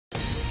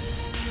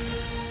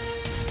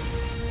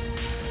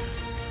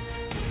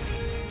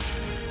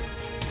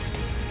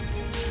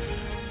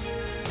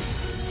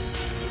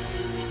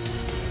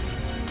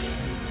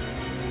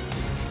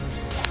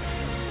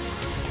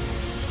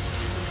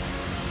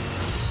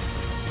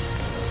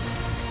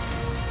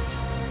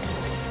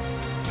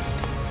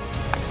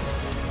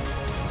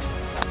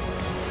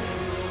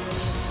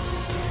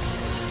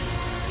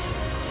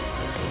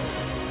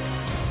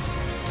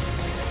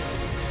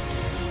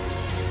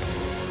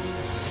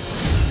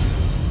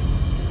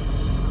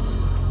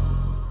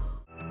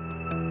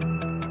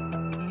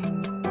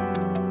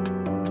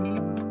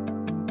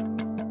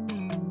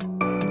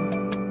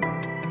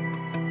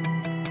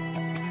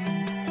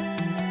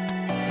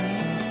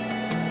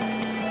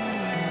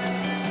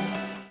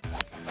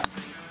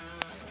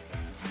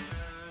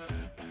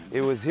It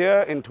was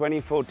here in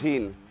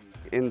 2014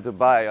 in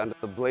Dubai under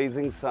the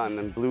blazing sun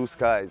and blue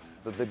skies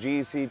that the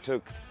GEC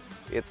took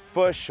its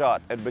first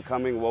shot at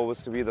becoming what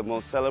was to be the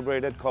most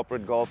celebrated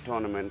corporate golf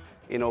tournament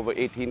in over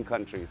 18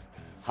 countries.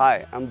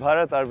 Hi, I'm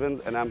Bharath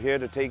Arvind and I'm here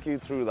to take you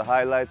through the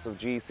highlights of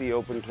GEC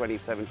Open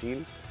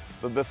 2017.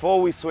 But before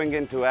we swing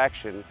into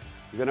action,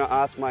 I'm going to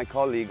ask my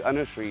colleague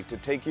Anushree to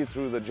take you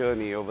through the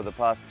journey over the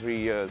past 3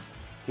 years.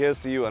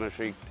 Here's to you,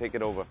 Anushree. Take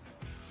it over.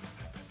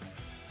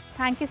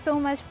 Thank you so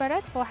much,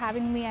 Bharath, for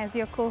having me as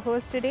your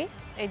co-host today.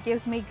 It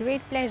gives me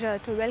great pleasure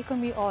to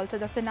welcome you all to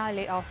the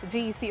finale of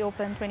GEC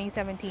Open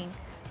 2017.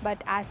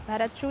 But as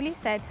Bharath truly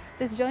said,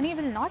 this journey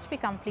will not be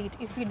complete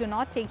if we do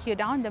not take you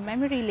down the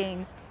memory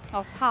lanes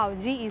of how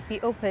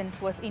GEC Open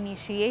was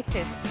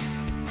initiated.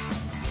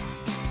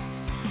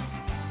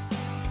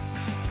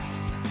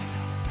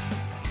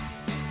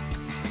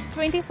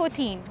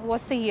 2014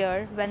 was the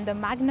year when the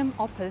magnum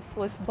opus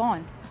was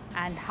born.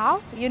 And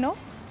how? You know,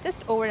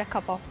 just over a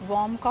cup of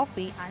warm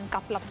coffee and a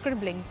couple of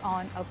scribblings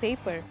on a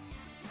paper.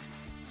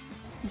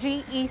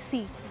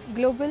 GEC,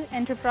 Global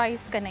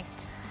Enterprise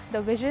Connect,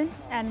 the vision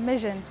and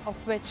mission of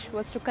which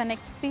was to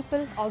connect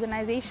people,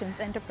 organizations,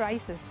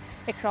 enterprises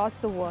across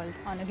the world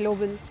on a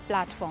global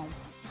platform.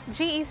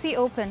 GEC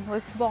Open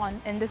was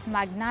born in this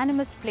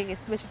magnanimous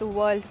place which the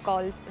world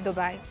calls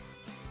Dubai.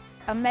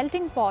 A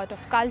melting pot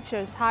of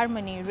cultures,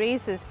 harmony,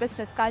 races,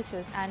 business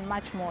cultures and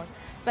much more.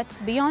 But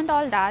beyond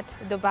all that,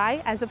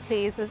 Dubai as a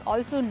place is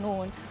also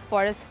known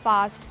for its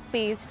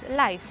fast-paced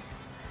life.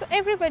 So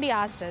everybody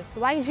asked us,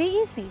 why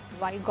GEC?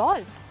 Why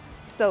golf?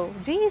 So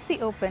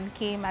GEC Open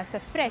came as a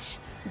fresh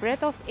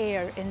breath of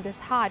air in this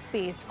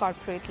hard-paced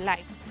corporate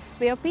life,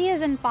 where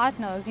peers and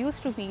partners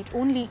used to meet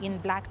only in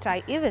black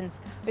tie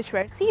events, which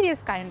were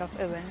serious kind of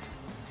event.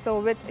 So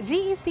with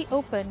GEC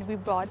Open, we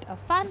brought a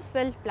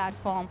fun-filled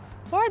platform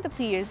for the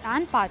peers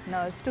and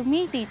partners to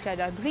meet each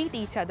other, greet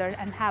each other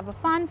and have a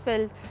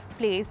fun-filled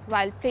place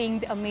while playing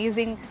the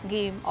amazing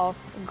game of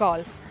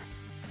golf.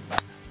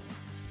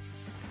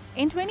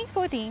 In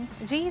 2014,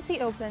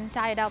 GEC Open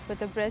tied up with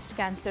the Breast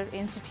Cancer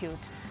Institute.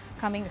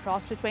 Coming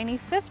across to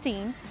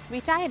 2015,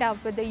 we tied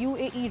up with the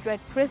UAE Red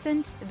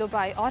Crescent,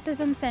 Dubai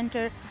Autism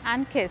Center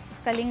and KISS,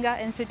 Kalinga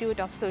Institute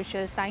of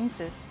Social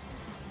Sciences.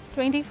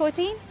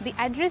 2014, the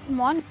Address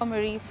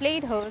Montgomery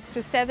played host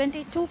to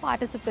 72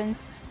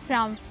 participants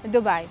from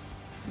Dubai.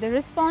 The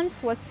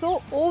response was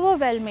so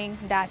overwhelming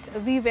that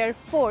we were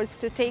forced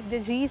to take the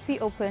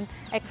GEC Open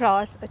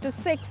across to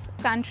 6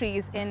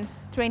 countries in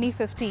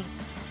 2015.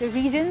 The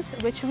regions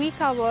which we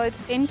covered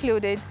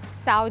included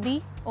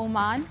Saudi,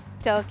 Oman,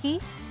 Turkey,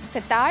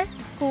 Qatar,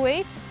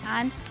 Kuwait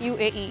and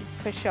UAE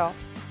for sure.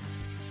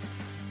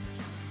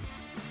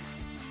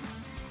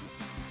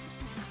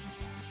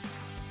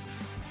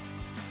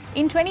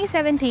 In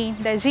 2017,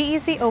 the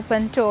GEC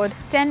Open toured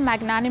 10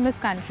 magnanimous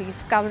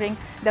countries covering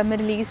the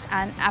Middle East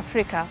and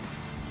Africa.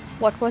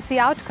 What was the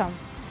outcome?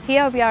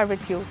 Here we are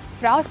with you,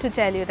 proud to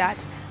tell you that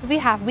we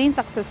have been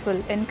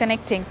successful in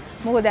connecting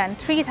more than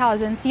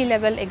 3,000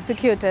 C-level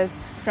executives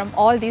from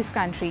all these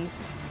countries,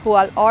 who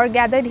are all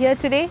gathered here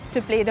today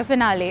to play the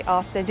finale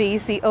of the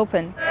GEC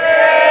Open.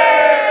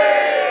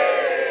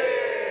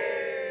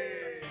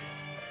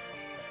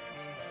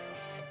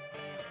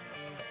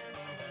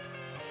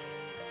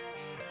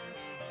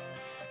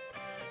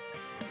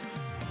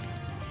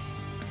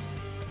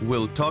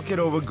 We'll talk it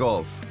over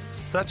golf.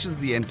 Such is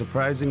the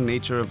enterprising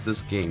nature of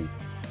this game.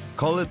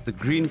 Call it the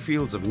green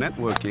fields of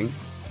networking.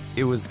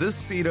 It was this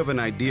seed of an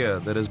idea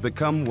that has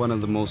become one of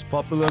the most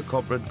popular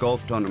corporate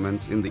golf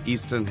tournaments in the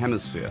Eastern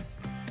Hemisphere.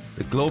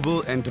 The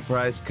Global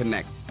Enterprise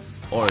Connect,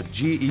 or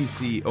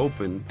GEC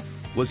Open,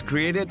 was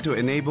created to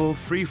enable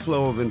free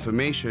flow of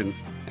information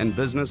and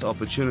business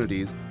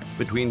opportunities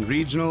between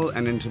regional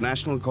and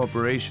international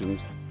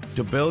corporations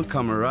to build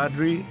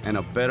camaraderie and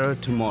a better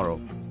tomorrow.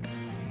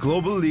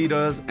 Global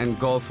leaders and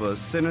golfers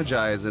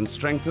synergize and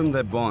strengthen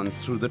their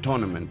bonds through the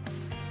tournament,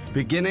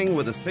 beginning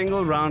with a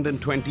single round in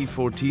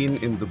 2014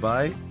 in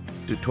Dubai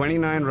to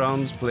 29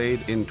 rounds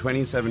played in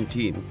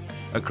 2017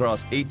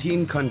 across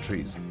 18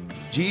 countries.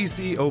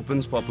 GEC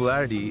Open's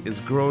popularity is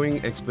growing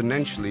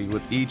exponentially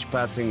with each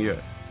passing year.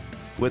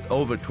 With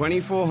over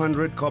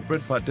 2,400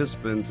 corporate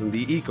participants in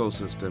the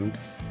ecosystem,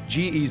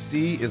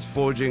 GEC is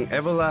forging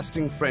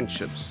everlasting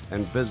friendships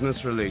and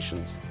business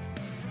relations.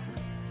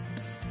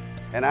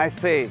 And I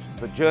say,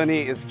 the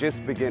journey is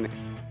just beginning.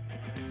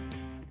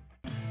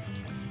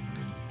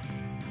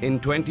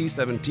 In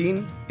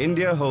 2017,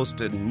 India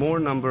hosted more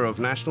number of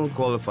national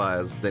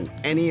qualifiers than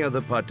any other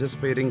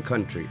participating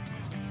country.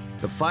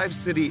 The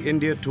 5-city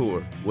India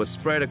tour was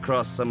spread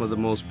across some of the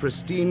most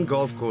pristine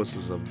golf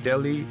courses of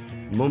Delhi,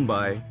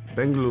 Mumbai,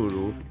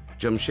 Bengaluru,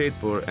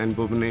 Jamshedpur and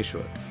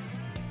Bhubaneswar.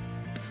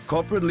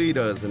 Corporate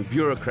leaders and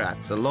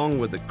bureaucrats, along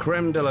with the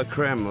creme de la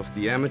creme of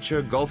the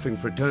amateur golfing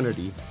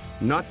fraternity,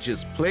 not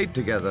just played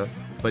together,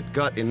 but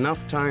got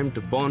enough time to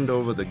bond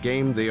over the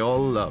game they all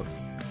love.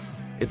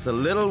 It's a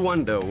little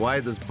wonder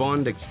why this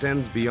bond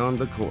extends beyond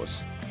the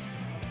course.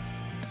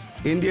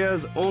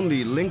 India's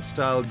only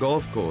link-style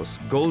golf course,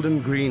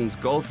 Golden Greens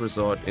Golf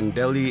Resort in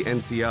Delhi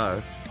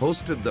NCR,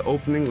 hosted the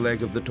opening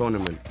leg of the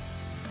tournament,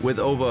 with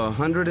over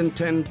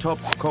 110 top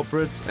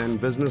corporates and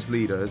business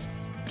leaders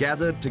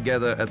gathered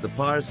together at the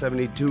Par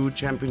 72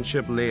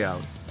 Championship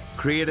layout,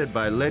 created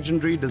by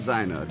legendary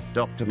designer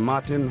Dr.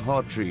 Martin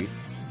Hawtrey,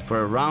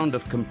 for a round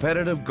of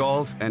competitive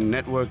golf and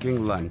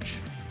networking lunch.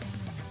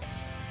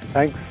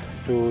 Thanks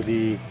to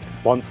the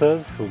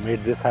sponsors who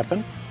made this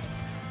happen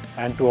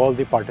and to all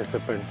the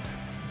participants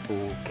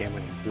who came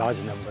in large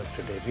numbers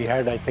today. We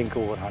had, I think,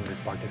 over 100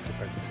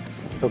 participants.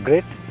 So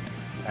great,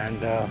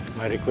 and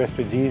my request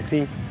to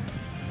GEC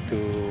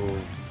to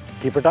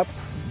keep it up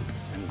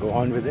and go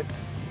on with it.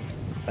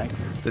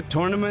 Thanks. The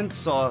tournament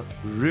saw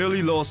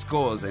really low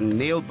scores and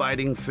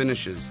nail-biting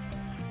finishes.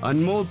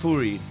 Anmol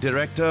Puri,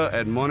 director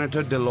at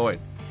Monitor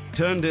Deloitte,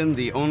 turned in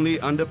the only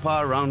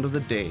under-par round of the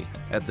day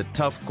at the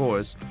tough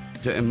course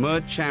to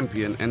emerge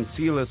champion and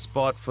seal a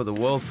spot for the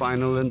World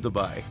Final in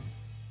Dubai.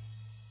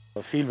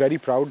 I feel very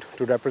proud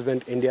to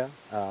represent India.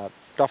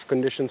 Tough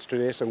conditions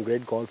today, some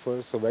great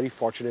golfers, so very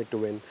fortunate to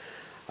win.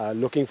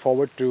 Looking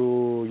forward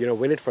to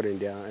win it for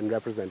India and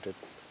represent it.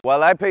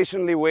 While I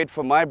patiently wait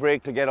for my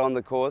break to get on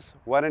the course,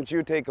 why don't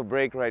you take a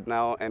break right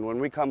now, and when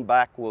we come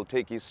back, we'll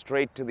take you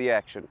straight to the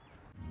action.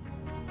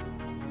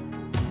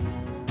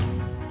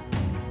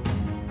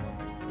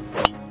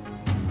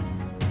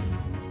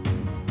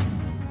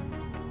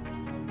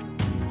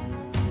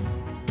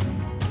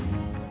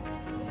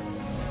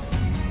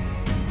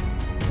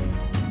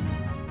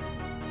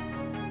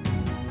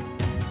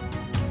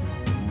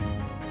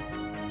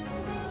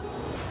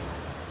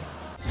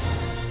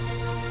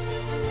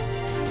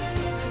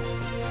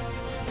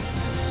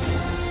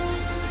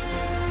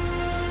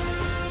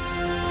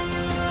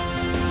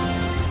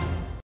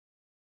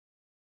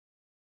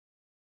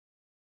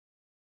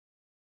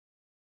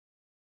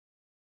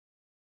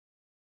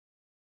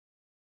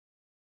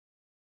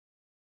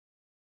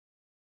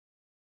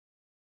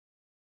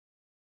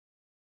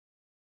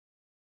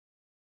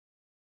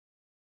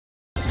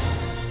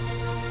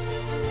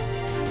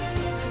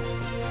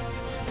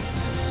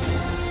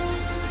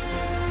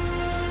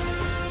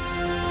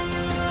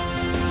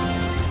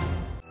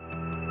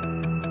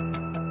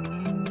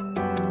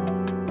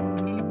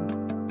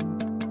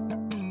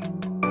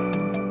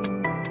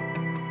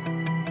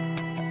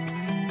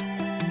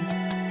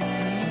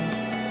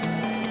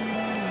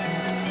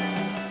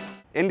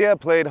 India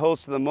played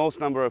host to the most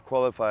number of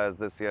qualifiers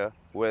this year,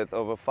 with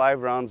over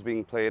 5 rounds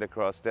being played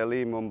across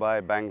Delhi,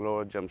 Mumbai,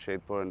 Bangalore,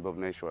 Jamshedpur and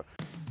Bhubaneswar.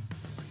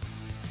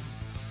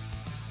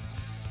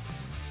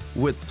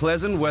 With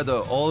pleasant weather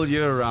all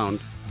year round,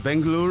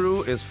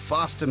 Bengaluru is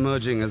fast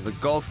emerging as the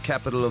golf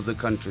capital of the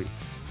country.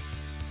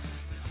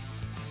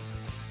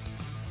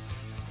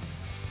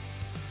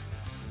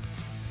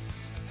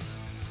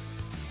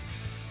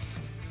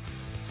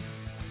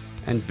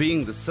 And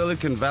being the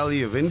Silicon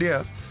Valley of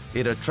India,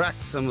 it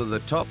attracts some of the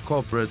top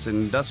corporates and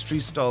industry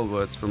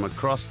stalwarts from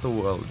across the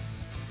world.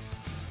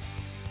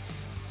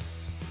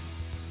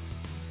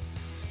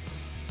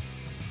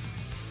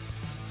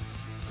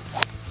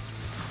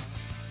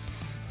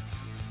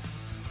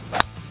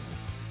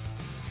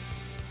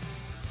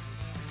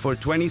 For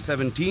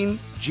 2017,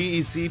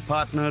 GEC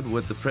partnered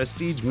with the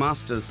Prestige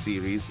Masters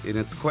Series in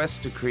its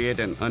quest to create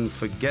an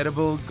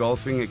unforgettable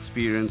golfing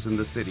experience in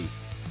the city.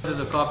 This is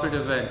a corporate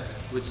event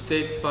which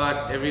takes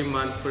part every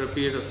month for a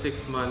period of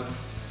 6 months,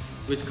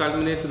 which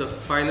culminates with a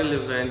final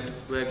event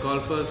where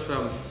golfers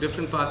from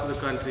different parts of the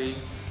country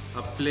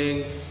are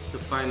playing the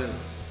final.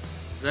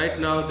 Right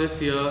now,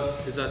 this year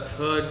is our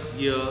 3rd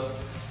year,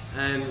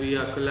 and we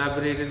are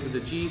collaborated with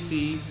the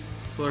GEC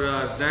for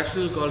our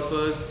national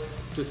golfers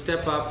to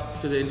step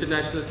up to the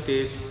international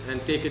stage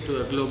and take it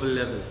to a global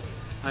level.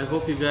 I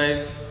hope you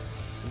guys,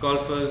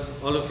 golfers,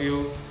 all of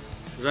you,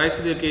 rise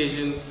to the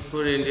occasion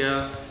for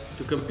India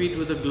to compete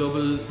with the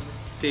global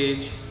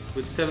stage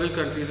with several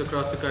countries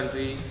across the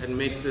country and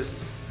make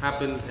this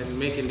happen and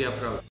make India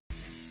proud.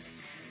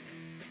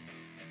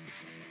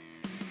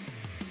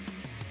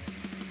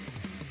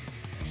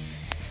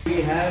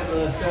 We have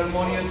a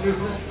ceremonial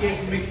Christmas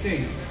cake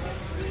mixing,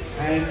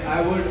 and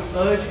I would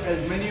urge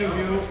as many of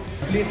you,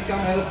 please come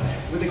help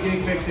with the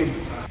cake mixing.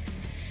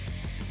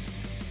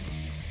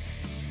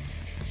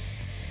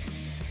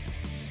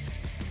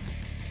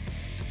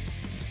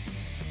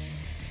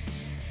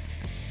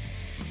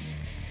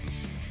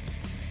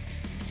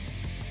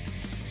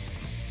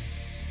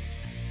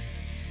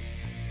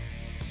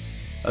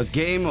 A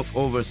game of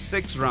over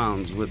 6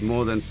 rounds with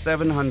more than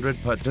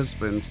 700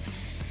 participants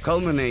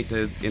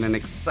culminated in an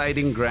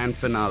exciting grand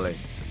finale.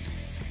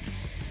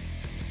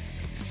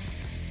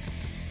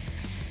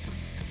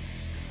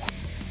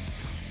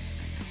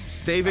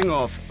 Staving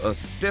off a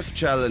stiff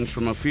challenge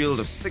from a field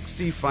of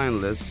 60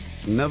 finalists,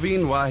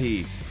 Naveen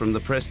Wahi from the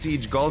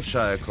Prestige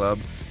Golfshire Club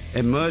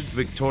emerged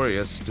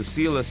victorious to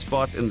seal a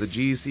spot in the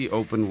GEC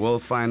Open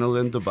World Final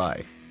in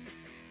Dubai.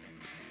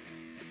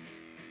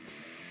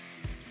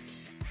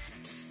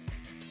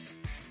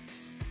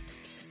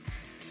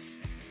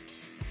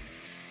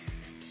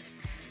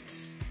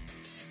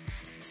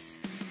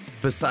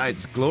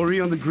 Besides glory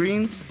on the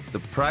greens, the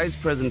prize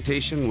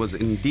presentation was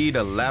indeed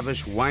a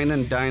lavish wine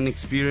and dine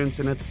experience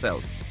in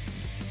itself.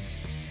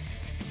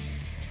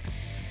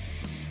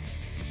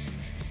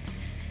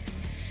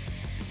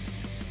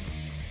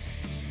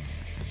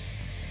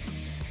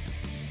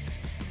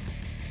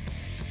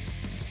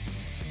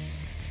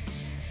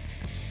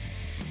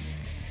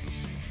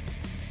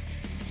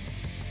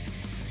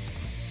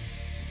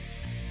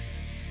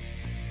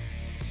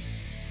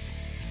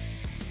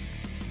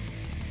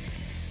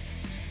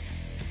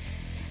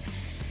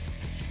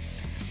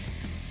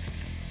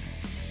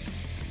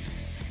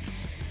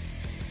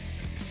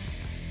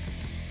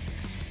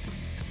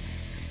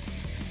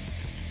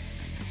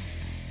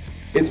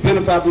 It's been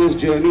a fabulous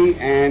journey,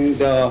 and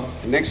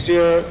next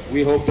year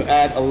we hope to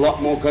add a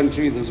lot more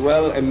countries as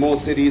well and more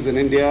cities in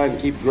India and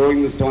keep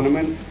growing this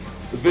tournament.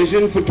 The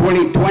vision for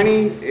 2020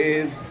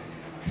 is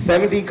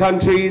 70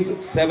 countries,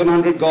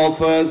 700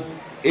 golfers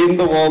in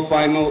the World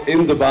Final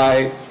in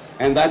Dubai,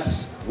 and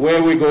that's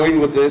where we're going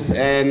with this.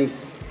 And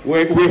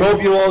we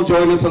hope you all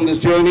join us on this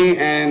journey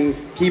and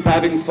keep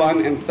having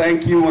fun. And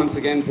thank you once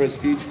again,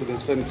 Prestige, for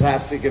this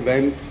fantastic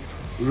event.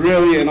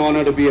 Really an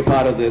honor to be a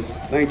part of this.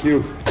 Thank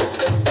you.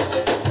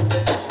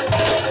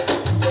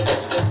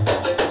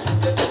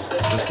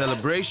 The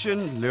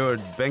celebration lured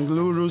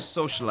Bengaluru's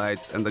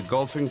socialites and the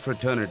golfing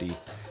fraternity.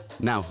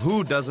 Now,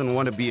 who doesn't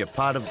want to be a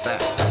part of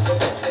that?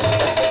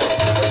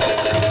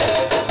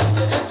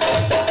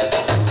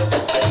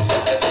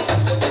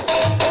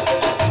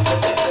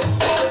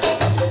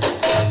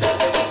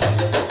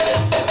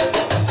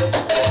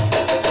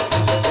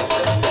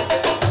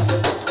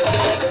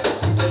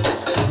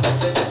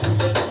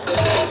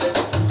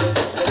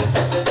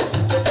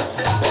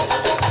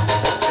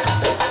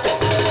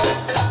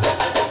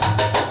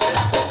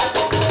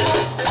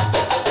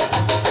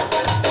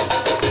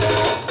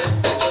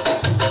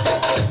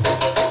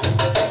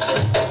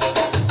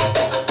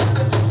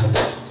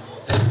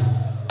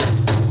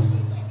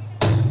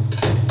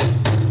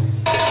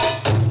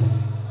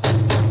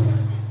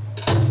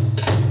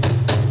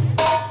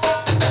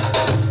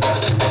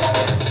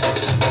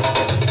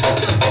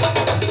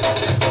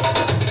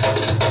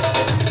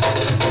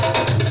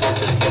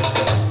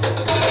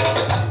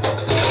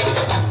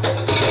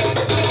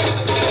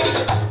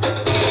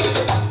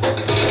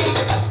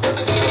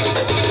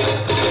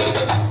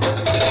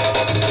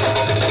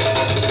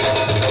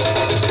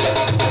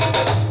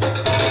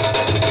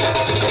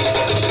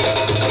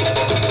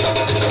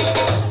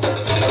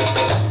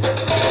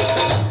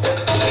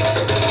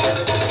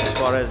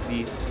 As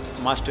the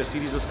Master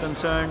Series was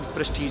concerned,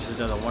 Prestige has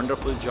done a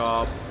wonderful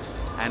job,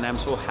 and I'm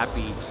so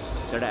happy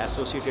that I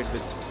associated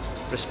with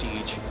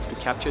Prestige to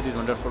capture these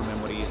wonderful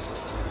memories.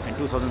 And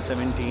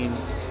 2017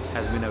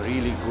 has been a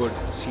really good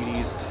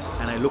series,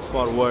 and I look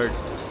forward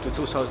to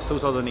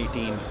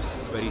 2018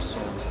 very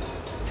soon.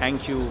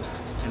 Thank you,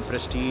 and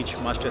Prestige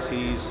Master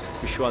Series,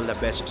 wish you all the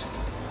best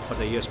for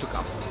the years to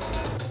come.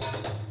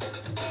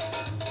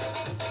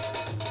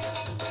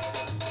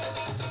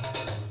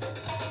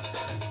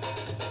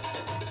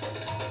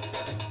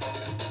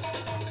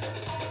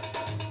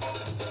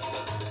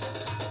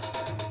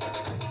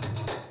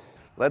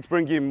 Let's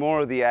bring you more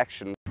of the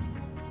action.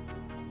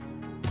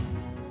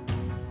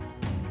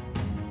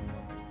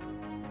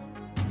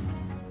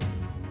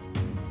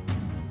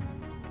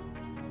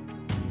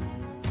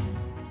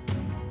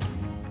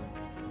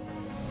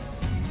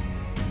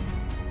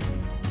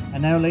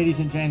 And now, ladies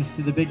and gents,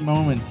 to the big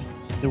moment,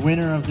 the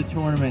winner of the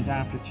tournament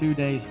after 2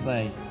 days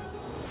play.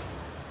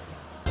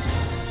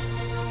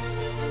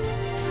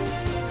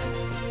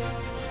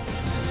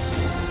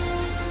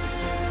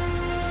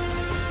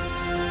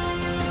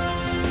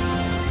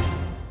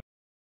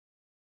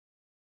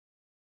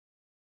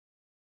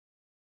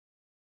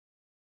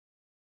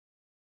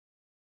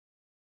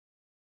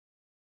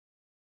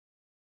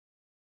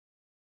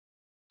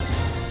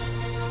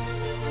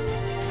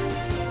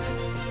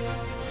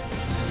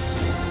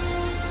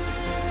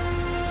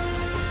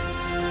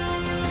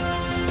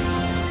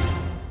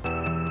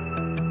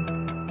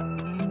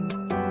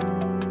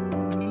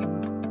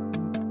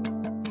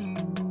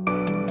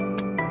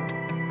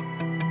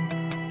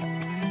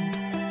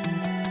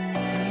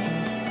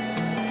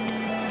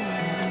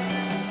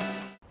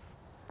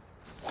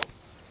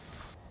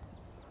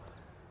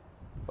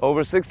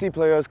 Over 60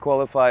 players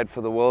qualified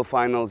for the World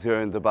Finals here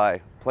in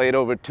Dubai, played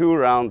over 2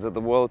 rounds at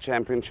the World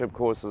Championship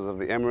courses of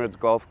the Emirates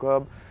Golf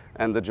Club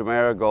and the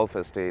Jumeirah Golf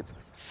Estates.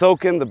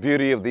 Soak in the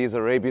beauty of these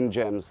Arabian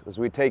gems as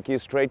we take you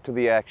straight to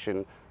the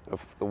action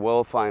of the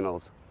World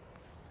Finals.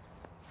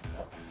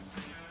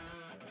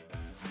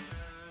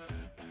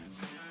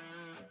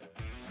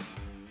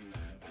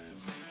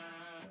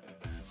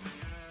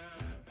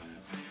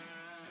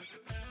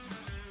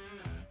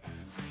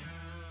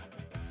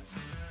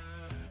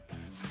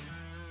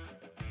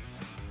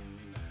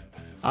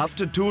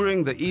 After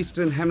touring the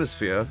Eastern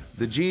Hemisphere,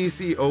 the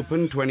GEC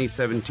Open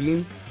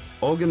 2017,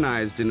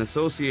 organized in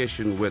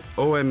association with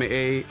OMA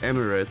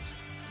Emirates,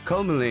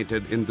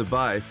 culminated in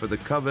Dubai for the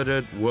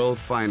coveted World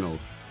Final.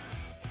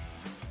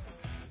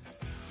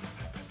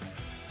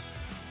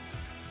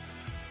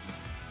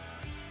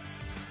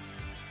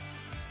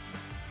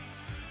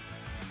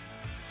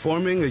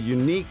 forming a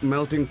unique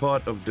melting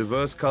pot of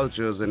diverse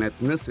cultures and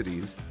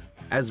ethnicities.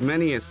 As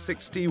many as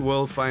 60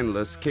 world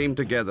finalists came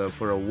together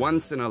for a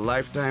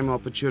once-in-a-lifetime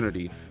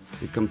opportunity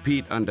to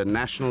compete under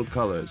national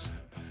colors.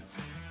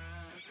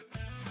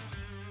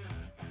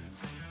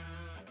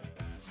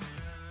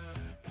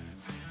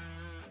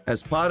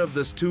 As part of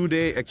this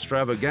two-day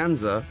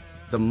extravaganza,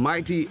 the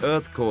mighty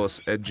Earth course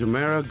at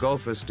Jumeirah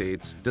Golf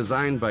Estates,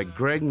 designed by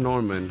Greg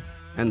Norman,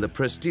 and the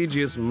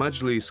prestigious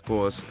Majlis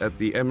course at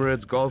the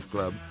Emirates Golf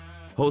Club,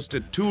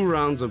 hosted 2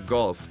 rounds of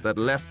golf that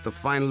left the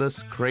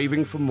finalists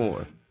craving for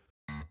more.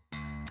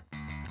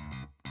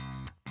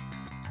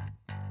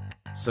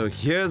 So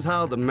here's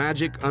how the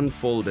magic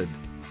unfolded.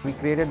 We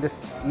created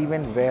this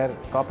event where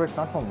corporates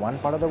not from one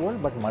part of the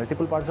world but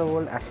multiple parts of the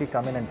world actually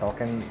come in and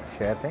talk and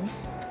share things.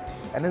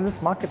 And in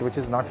this market, which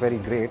is not very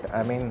great,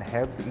 I mean,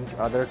 helps each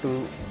other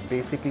to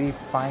basically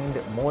find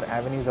more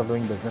avenues of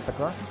doing business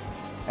across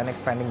and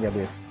expanding their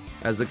base.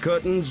 As the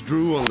curtains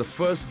drew on the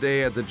first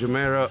day at the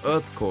Jumeirah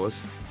Earth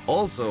course,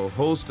 also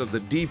host of the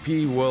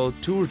DP World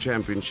Tour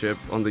Championship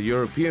on the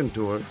European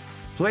Tour,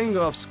 playing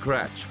off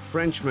scratch,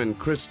 Frenchman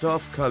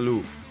Christophe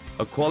Kalou,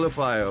 a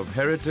qualifier of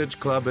Heritage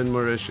Club in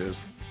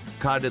Mauritius,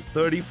 carded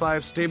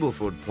 35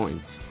 Stableford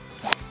points.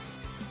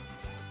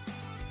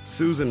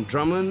 Susan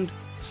Drummond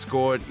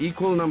scored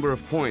equal number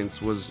of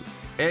points, was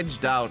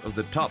edged out of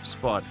the top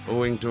spot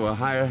owing to a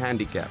higher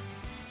handicap.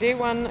 Day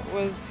one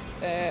was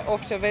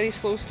off to a very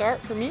slow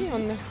start for me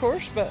on the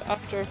course, but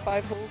after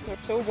 5 holes or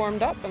so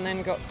warmed up and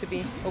then got to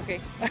be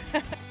okay.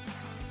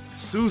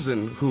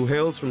 Susan, who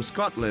hails from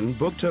Scotland,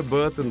 booked her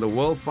berth in the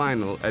World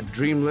Final at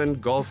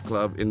Dreamland Golf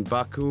Club in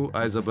Baku,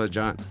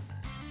 Azerbaijan.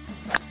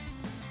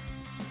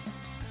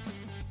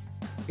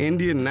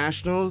 Indian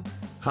national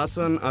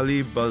Hassan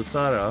Ali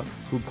Balsara,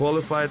 who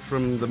qualified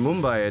from the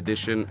Mumbai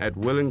edition at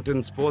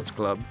Wellington Sports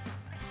Club,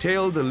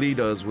 tailed the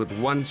leaders with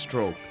 1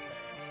 stroke.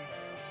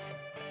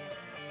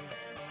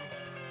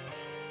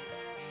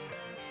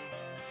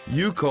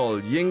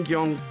 Yukol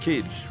Yingyong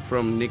Kij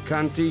from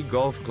Nikanti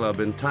Golf Club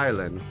in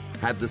Thailand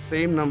had the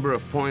same number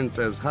of points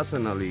as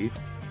Hassan Ali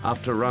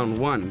after round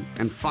 1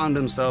 and found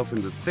himself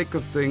in the thick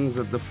of things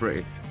at the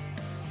fray.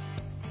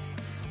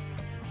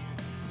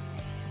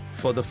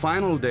 For the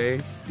final day,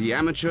 the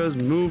amateurs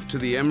moved to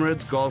the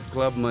Emirates Golf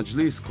Club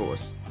Majlis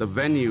course, the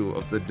venue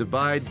of the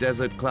Dubai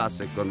Desert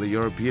Classic on the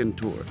European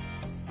Tour.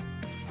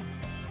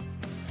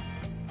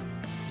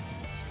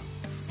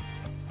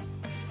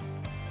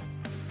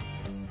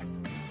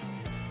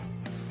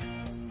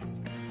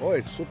 Oh,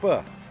 it's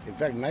super. In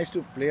fact, nice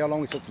to play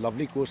along with such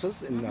lovely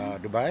courses in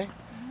Dubai,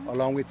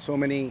 along with so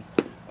many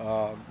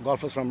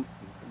golfers from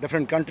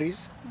different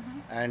countries.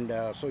 And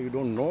so you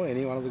don't know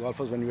any one of the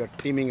golfers when you are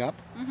teaming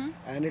up,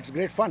 and it's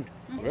great fun.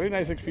 Very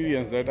nice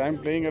experience that I'm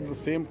playing at the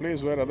same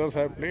place where others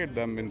have played.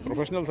 I mean,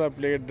 professionals have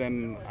played,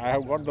 and I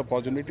have got the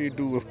opportunity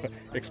to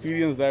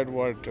experience that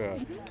what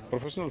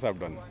professionals have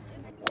done.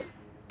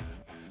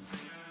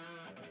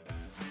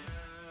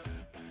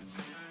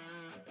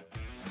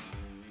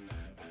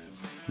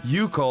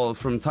 Yukol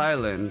from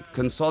Thailand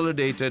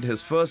consolidated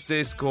his first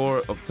day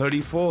score of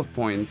 34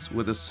 points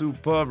with a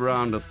superb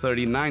round of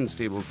 39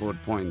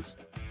 Stableford points.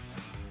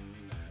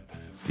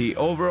 The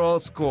overall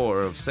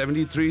score of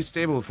 73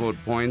 Stableford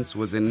points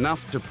was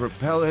enough to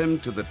propel him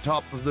to the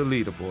top of the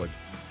leaderboard.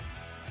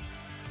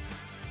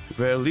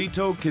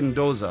 Verlito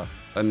Kindoza,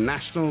 a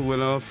national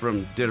winner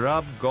from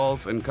Dirab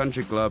Golf and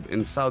Country Club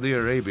in Saudi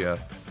Arabia,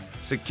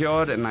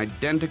 secured an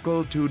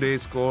identical 2-day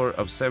score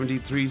of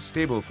 73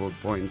 Stableford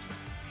points,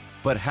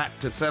 but had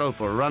to settle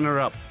for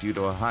runner-up due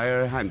to a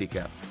higher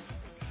handicap.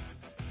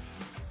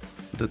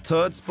 The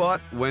 3rd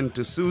spot went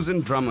to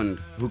Susan Drummond,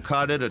 who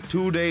carded a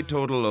 2-day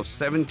total of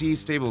 70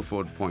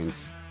 Stableford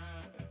points.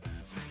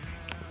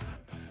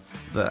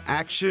 The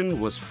action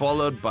was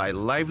followed by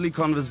lively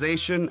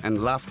conversation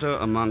and laughter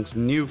amongst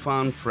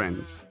newfound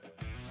friends.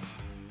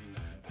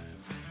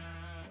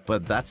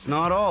 But that's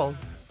not all.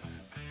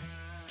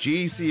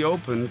 GEC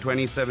Open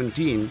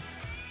 2017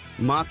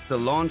 marked the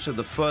launch of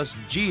the first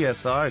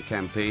GSR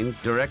campaign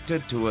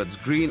directed towards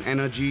green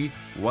energy,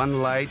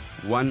 one light,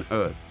 one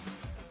earth.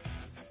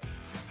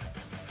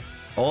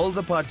 All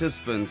the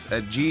participants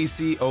at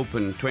GEC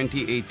Open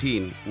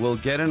 2018 will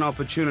get an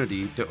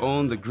opportunity to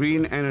own the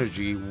green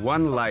energy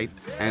one light,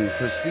 and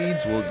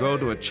proceeds will go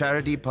to a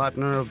charity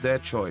partner of their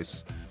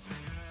choice.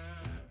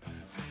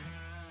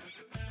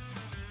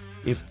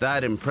 If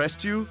that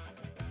impressed you,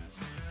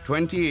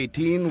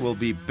 2018 will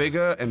be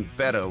bigger and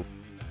better,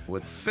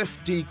 with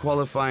 50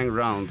 qualifying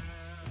rounds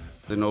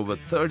in over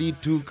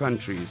 32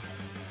 countries,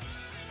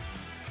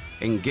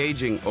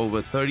 engaging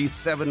over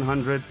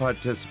 3,700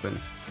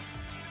 participants.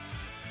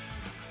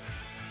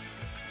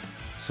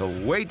 So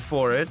wait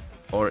for it,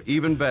 or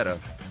even better,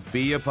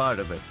 be a part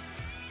of it.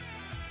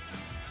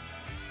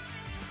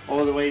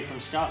 All the way from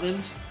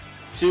Scotland,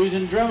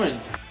 Susan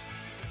Drummond.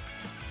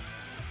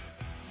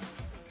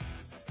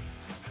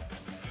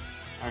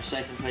 Our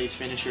 2nd place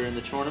finisher in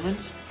the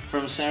tournament,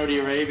 from Saudi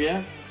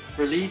Arabia,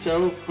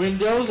 Verlito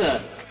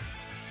Quindoza.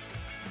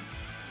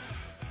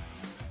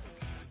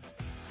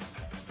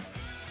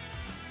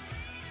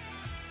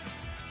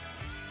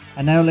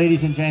 And now,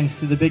 ladies and gents,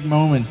 to the big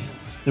moment,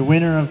 the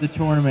winner of the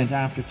tournament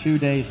after 2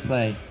 days'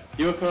 play.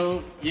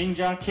 Yuko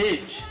Yingja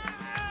Kich.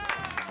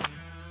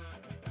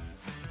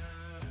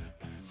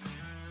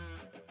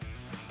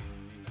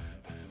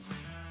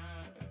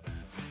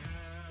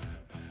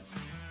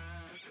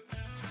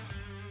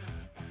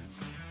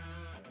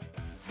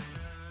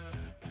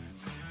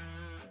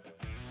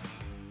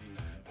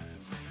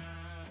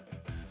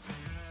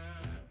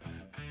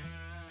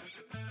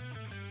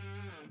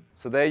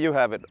 So there you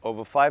have it,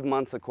 over 5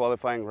 months of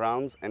qualifying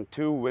rounds and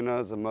 2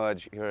 winners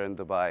emerge here in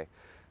Dubai.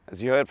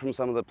 As you heard from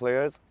some of the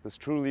players, this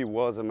truly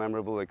was a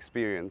memorable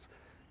experience.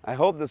 I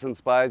hope this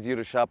inspires you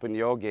to sharpen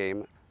your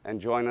game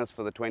and join us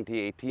for the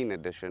 2018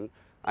 edition.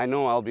 I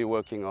know I'll be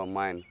working on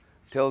mine.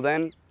 Till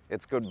then,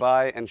 it's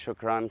goodbye and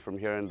shukran from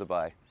here in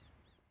Dubai.